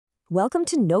Welcome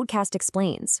to NodeCast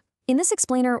Explains. In this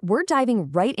explainer, we're diving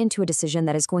right into a decision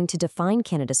that is going to define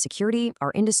Canada's security,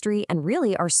 our industry, and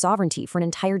really our sovereignty for an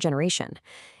entire generation.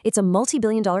 It's a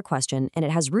multi-billion-dollar question, and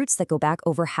it has roots that go back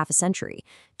over half a century,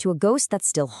 to a ghost that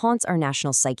still haunts our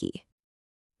national psyche.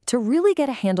 To really get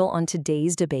a handle on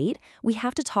today's debate, we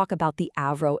have to talk about the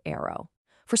Avro Arrow.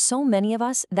 For so many of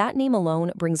us, that name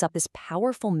alone brings up this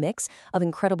powerful mix of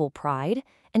incredible pride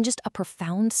and just a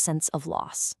profound sense of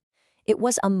loss. It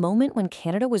was a moment when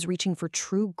Canada was reaching for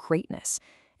true greatness,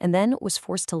 and then was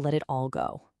forced to let it all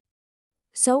go.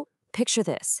 So, picture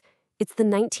this. It's the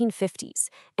 1950s,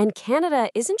 and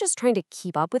Canada isn't just trying to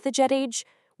keep up with the jet age,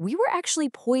 we were actually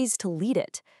poised to lead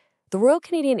it. The Royal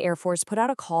Canadian Air Force put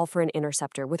out a call for an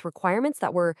interceptor with requirements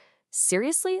that were,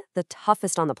 seriously, the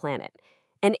toughest on the planet.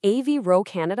 And AV Row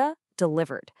Canada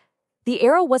delivered. The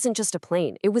Arrow wasn't just a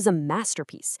plane, it was a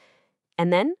masterpiece.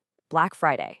 And then, Black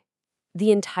Friday.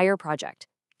 The entire project,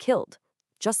 killed,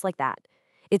 just like that.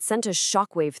 It sent a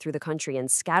shockwave through the country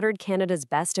and scattered Canada's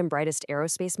best and brightest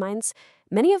aerospace minds,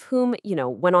 many of whom,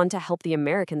 went on to help the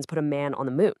Americans put a man on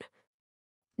the moon.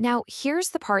 Now, here's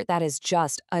the part that is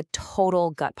just a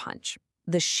total gut punch,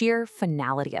 the sheer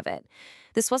finality of it.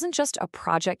 This wasn't just a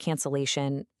project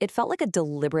cancellation, it felt like a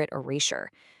deliberate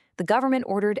erasure. The government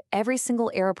ordered every single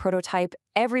Arrow prototype,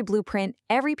 every blueprint,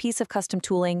 every piece of custom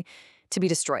tooling to be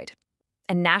destroyed.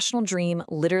 A national dream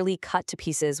literally cut to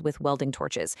pieces with welding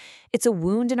torches. It's a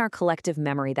wound in our collective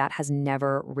memory that has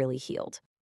never really healed.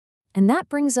 And that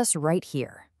brings us right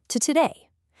here, to today.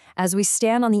 As we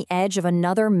stand on the edge of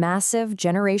another massive,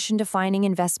 generation-defining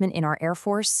investment in our Air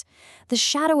Force, the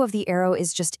shadow of the Arrow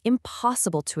is just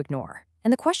impossible to ignore.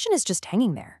 And the question is just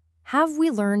hanging there. Have we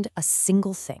learned a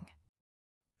single thing?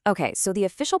 Okay, so the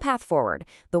official path forward,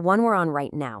 the one we're on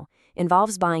right now,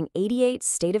 involves buying 88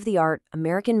 state-of-the-art,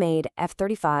 American-made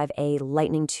F-35A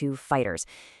Lightning II fighters.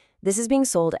 This is being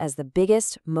sold as the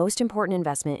biggest, most important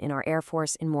investment in our Air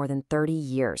Force in more than 30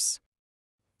 years.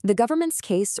 The government's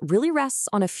case really rests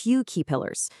on a few key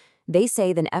pillars. They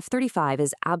say that F-35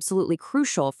 is absolutely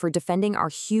crucial for defending our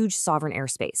huge sovereign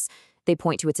airspace. They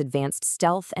point to its advanced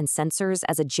stealth and sensors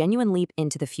as a genuine leap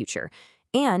into the future.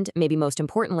 And, maybe most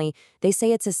importantly, they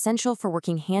say it's essential for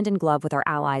working hand in glove with our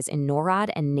allies in NORAD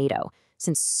and NATO,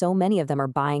 since so many of them are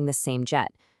buying the same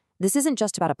jet. This isn't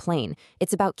just about a plane,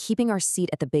 it's about keeping our seat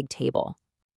at the big table.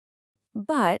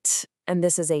 But, and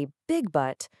this is a big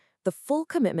but, the full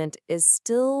commitment is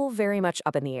still very much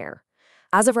up in the air.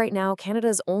 As of right now,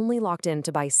 Canada's only locked in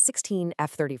to buy 16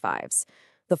 F-35s.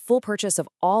 The full purchase of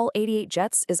all 88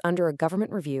 jets is under a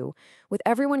government review, with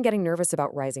everyone getting nervous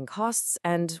about rising costs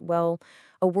and, well,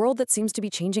 a world that seems to be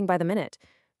changing by the minute.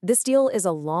 This deal is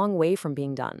a long way from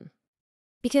being done.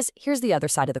 Because here's the other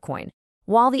side of the coin.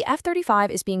 While the F-35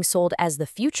 is being sold as the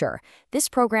future, this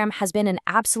program has been an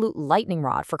absolute lightning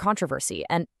rod for controversy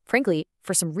and, frankly,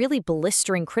 for some really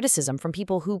blistering criticism from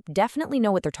people who definitely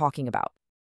know what they're talking about.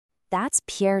 That's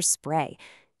Pierre Sprey.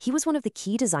 He was one of the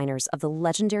key designers of the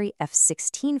legendary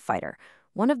F-16 fighter,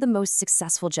 one of the most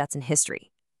successful jets in history.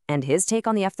 And his take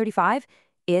on the F-35?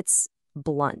 It's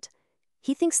blunt.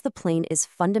 He thinks the plane is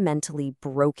fundamentally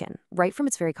broken, right from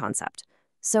its very concept.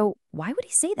 So why would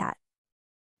he say that?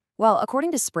 Well,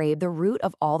 according to Sprey, the root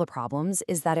of all the problems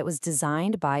is that it was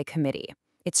designed by committee.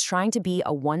 It's trying to be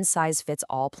a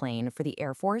one-size-fits-all plane for the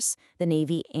Air Force, the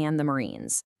Navy, and the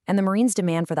Marines. And the Marines'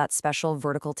 demand for that special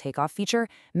vertical takeoff feature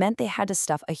meant they had to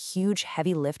stuff a huge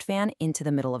heavy lift fan into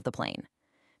the middle of the plane.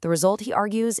 The result, he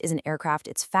argues, is an aircraft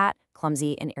it's fat,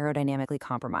 clumsy, and aerodynamically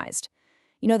compromised.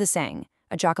 You know the saying,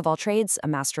 a jack of all trades, a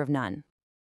master of none.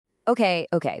 Okay,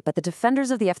 but the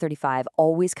defenders of the F-35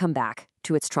 always come back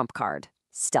to its trump card,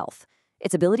 stealth.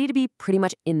 Its ability to be pretty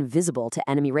much invisible to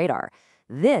enemy radar.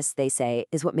 This, they say,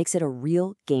 is what makes it a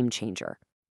real game changer.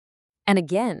 And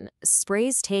again,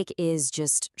 Sprey's take is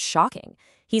just shocking.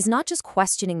 He's not just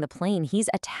questioning the plane, he's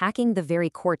attacking the very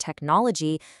core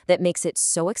technology that makes it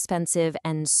so expensive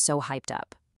and so hyped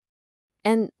up.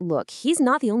 And look, he's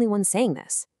not the only one saying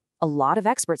this. A lot of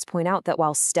experts point out that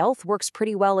while stealth works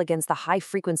pretty well against the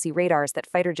high-frequency radars that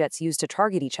fighter jets use to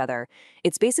target each other,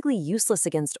 it's basically useless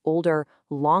against older,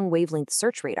 long-wavelength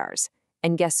search radars.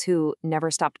 And guess who never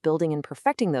stopped building and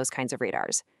perfecting those kinds of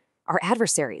radars? Our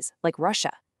adversaries, like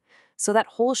Russia. So that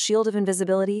whole shield of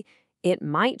invisibility, it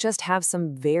might just have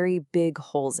some very big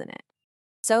holes in it.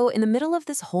 So in the middle of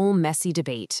this whole messy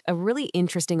debate, a really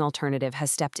interesting alternative has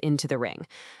stepped into the ring.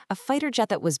 A fighter jet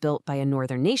that was built by a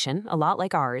northern nation, a lot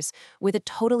like ours, with a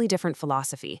totally different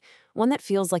philosophy, one that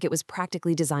feels like it was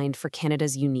practically designed for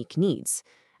Canada's unique needs.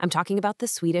 I'm talking about the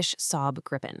Swedish Saab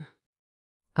Gripen.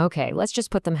 Okay, let's just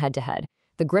put them head to head.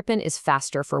 The Gripen is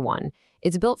faster for one.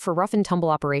 It's built for rough and tumble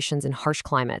operations in harsh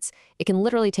climates. It can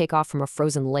literally take off from a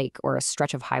frozen lake or a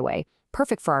stretch of highway,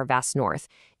 perfect for our vast north.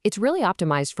 It's really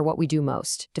optimized for what we do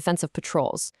most, defensive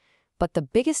patrols. But the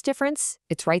biggest difference,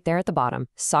 it's right there at the bottom,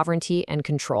 sovereignty and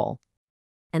control.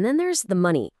 And then there's the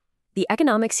money. The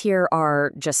economics here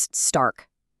are just stark.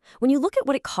 When you look at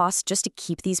what it costs just to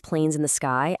keep these planes in the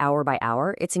sky hour by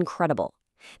hour, it's incredible.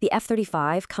 The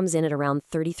F-35 comes in at around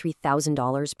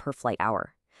 $33,000 per flight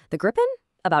hour. The Gripen?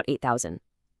 About $8,000.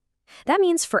 That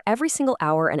means for every single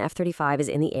hour an F-35 is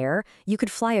in the air, you could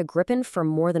fly a Gripen for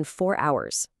more than 4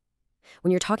 hours.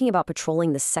 When you're talking about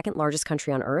patrolling the second largest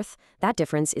country on Earth, that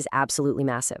difference is absolutely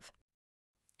massive.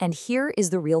 And here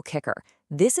is the real kicker.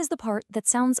 This is the part that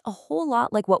sounds a whole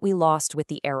lot like what we lost with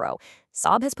the Arrow.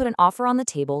 Saab has put an offer on the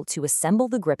table to assemble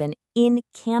the Gripen in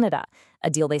Canada, a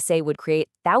deal they say would create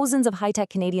thousands of high-tech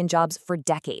Canadian jobs for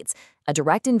decades, a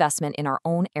direct investment in our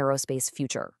own aerospace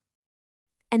future.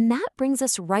 And that brings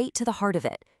us right to the heart of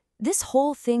it. This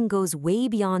whole thing goes way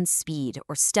beyond speed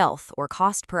or stealth or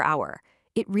cost per hour.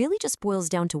 It really just boils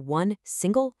down to one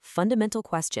single fundamental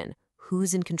question: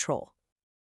 who's in control?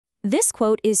 This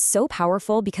quote is so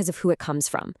powerful because of who it comes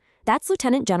from. That's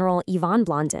Lieutenant General Yvon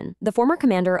Blondin, the former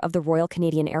commander of the Royal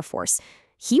Canadian Air Force.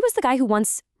 He was the guy who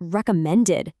once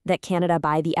recommended that Canada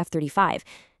buy the F-35.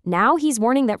 Now he's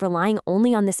warning that relying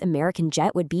only on this American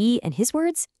jet would be, in his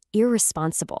words,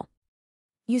 irresponsible.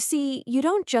 You see, you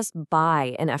don't just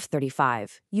buy an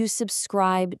F-35, you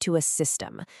subscribe to a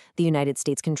system. The United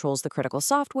States controls the critical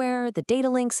software, the data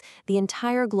links, the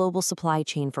entire global supply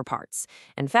chain for parts.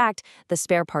 In fact, the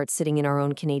spare parts sitting in our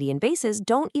own Canadian bases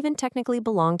don't even technically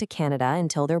belong to Canada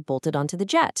until they're bolted onto the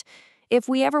jet. If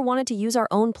we ever wanted to use our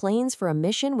own planes for a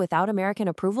mission without American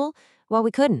approval, well,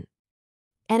 we couldn't.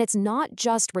 And it's not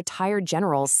just retired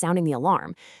generals sounding the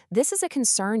alarm. This is a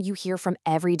concern you hear from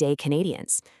everyday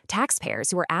Canadians,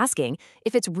 taxpayers who are asking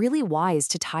if it's really wise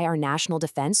to tie our national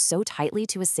defense so tightly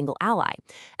to a single ally,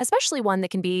 especially one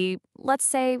that can be, let's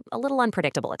say, a little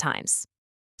unpredictable at times.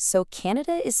 So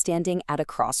Canada is standing at a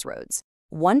crossroads.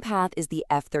 One path is the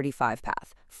F-35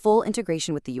 path, full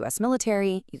integration with the U.S.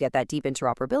 military. You get that deep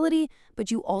interoperability,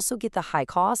 but you also get the high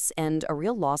costs and a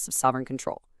real loss of sovereign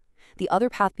control. The other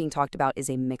path being talked about is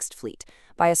a mixed fleet.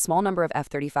 Buy a small number of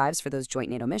F-35s for those joint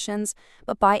NATO missions,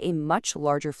 but buy a much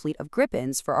larger fleet of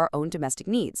Gripens for our own domestic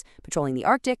needs, patrolling the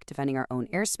Arctic, defending our own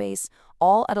airspace,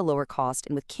 all at a lower cost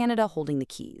and with Canada holding the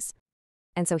keys.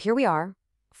 And so here we are,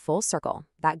 full circle,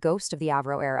 that ghost of the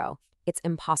Avro Arrow. It's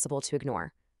impossible to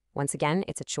ignore. Once again,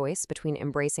 it's a choice between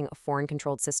embracing a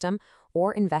foreign-controlled system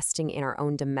or investing in our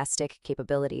own domestic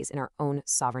capabilities, in our own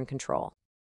sovereign control.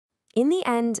 In the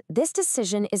end, this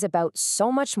decision is about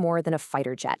so much more than a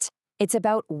fighter jet. It's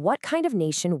about what kind of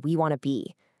nation we want to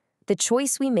be. The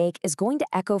choice we make is going to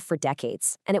echo for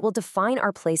decades, and it will define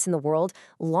our place in the world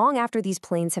long after these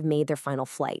planes have made their final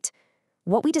flight.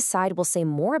 What we decide will say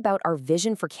more about our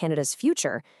vision for Canada's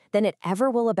future than it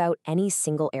ever will about any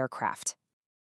single aircraft.